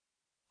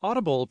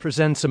Audible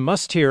presents a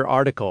must-hear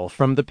article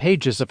from the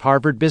pages of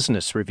Harvard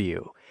Business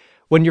Review.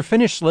 When you're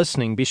finished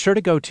listening, be sure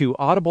to go to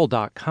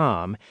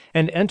audible.com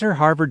and enter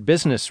Harvard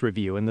Business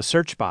Review in the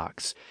search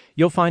box.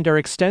 You'll find our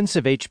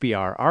extensive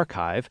HBR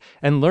archive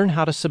and learn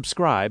how to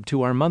subscribe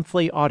to our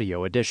monthly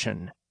audio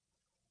edition.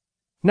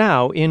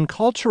 Now, in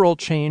Cultural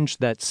Change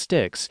That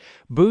Sticks,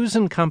 Booz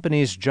 &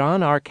 Company's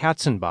John R.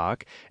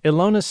 Katzenbach,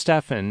 Ilona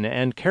Steffen,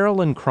 and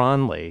Carolyn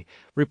Kronley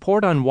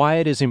report on why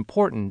it is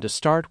important to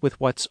start with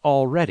what's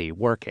already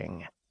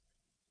working.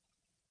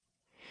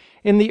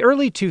 In the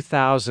early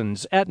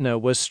 2000s, Aetna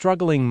was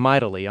struggling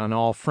mightily on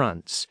all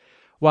fronts.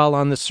 While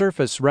on the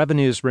surface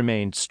revenues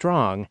remained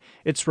strong,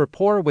 its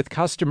rapport with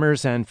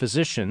customers and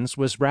physicians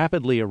was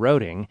rapidly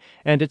eroding,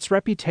 and its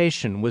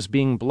reputation was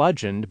being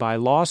bludgeoned by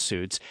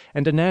lawsuits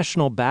and a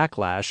national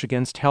backlash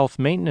against health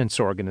maintenance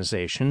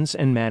organizations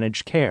and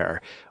managed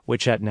care,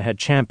 which Aetna had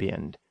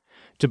championed.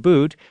 To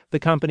boot, the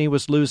company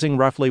was losing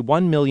roughly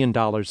 $1 million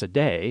a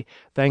day,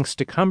 thanks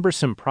to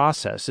cumbersome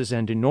processes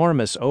and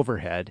enormous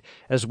overhead,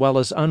 as well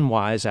as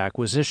unwise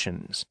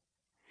acquisitions.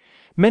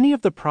 Many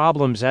of the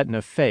problems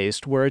Aetna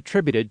faced were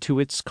attributed to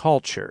its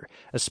culture,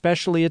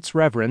 especially its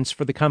reverence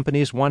for the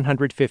company's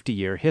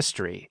 150-year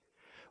history.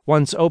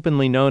 Once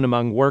openly known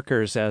among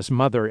workers as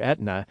Mother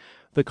Aetna,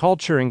 the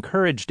culture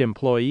encouraged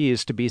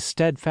employees to be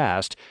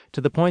steadfast to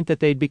the point that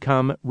they'd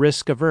become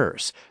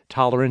risk-averse,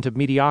 tolerant of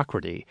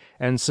mediocrity,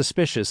 and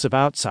suspicious of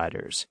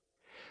outsiders.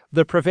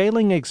 The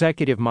prevailing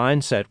executive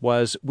mindset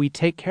was, we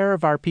take care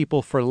of our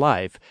people for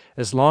life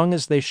as long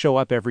as they show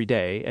up every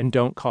day and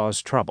don't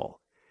cause trouble.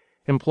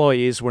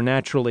 Employees were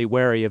naturally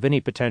wary of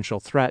any potential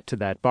threat to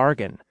that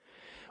bargain.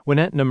 When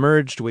Aetna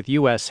merged with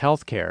U.S.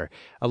 Healthcare,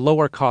 a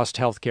lower-cost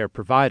healthcare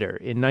provider,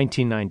 in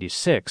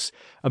 1996,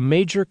 a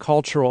major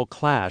cultural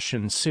clash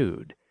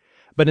ensued.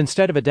 But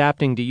instead of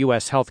adapting to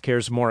U.S.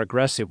 Healthcare's more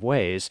aggressive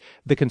ways,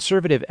 the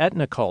conservative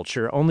Aetna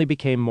culture only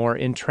became more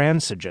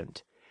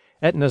intransigent.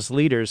 Aetna's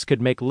leaders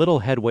could make little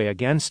headway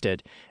against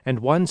it, and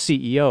one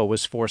CEO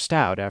was forced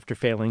out after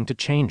failing to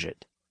change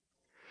it.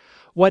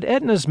 What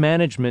Aetna's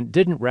management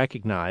didn't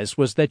recognize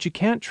was that you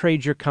can't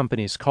trade your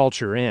company's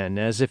culture in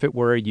as if it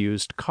were a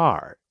used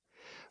car.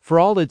 For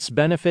all its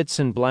benefits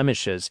and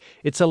blemishes,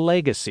 it's a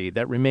legacy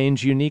that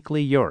remains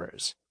uniquely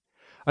yours.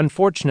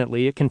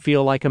 Unfortunately, it can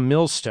feel like a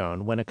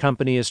millstone when a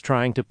company is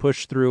trying to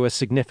push through a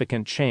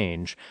significant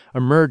change, a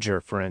merger,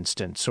 for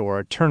instance, or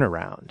a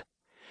turnaround.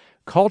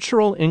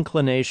 Cultural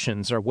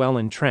inclinations are well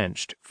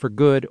entrenched, for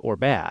good or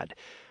bad,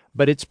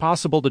 but it's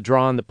possible to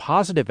draw on the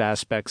positive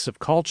aspects of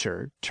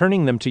culture,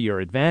 turning them to your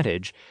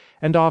advantage,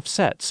 and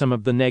offset some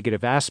of the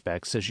negative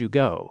aspects as you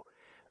go.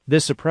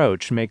 This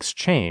approach makes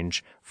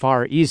change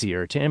far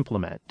easier to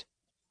implement.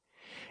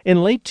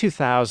 In late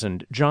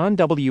 2000, John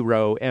W.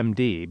 Rowe,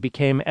 M.D.,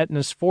 became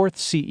Aetna's fourth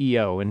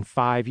CEO in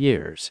 5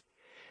 years.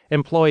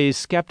 Employees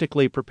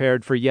skeptically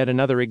prepared for yet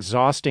another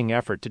exhausting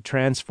effort to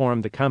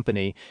transform the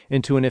company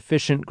into an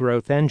efficient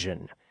growth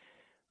engine.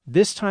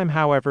 This time,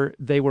 however,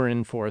 they were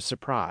in for a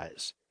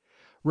surprise.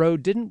 Rowe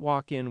didn't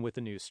walk in with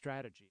a new strategy.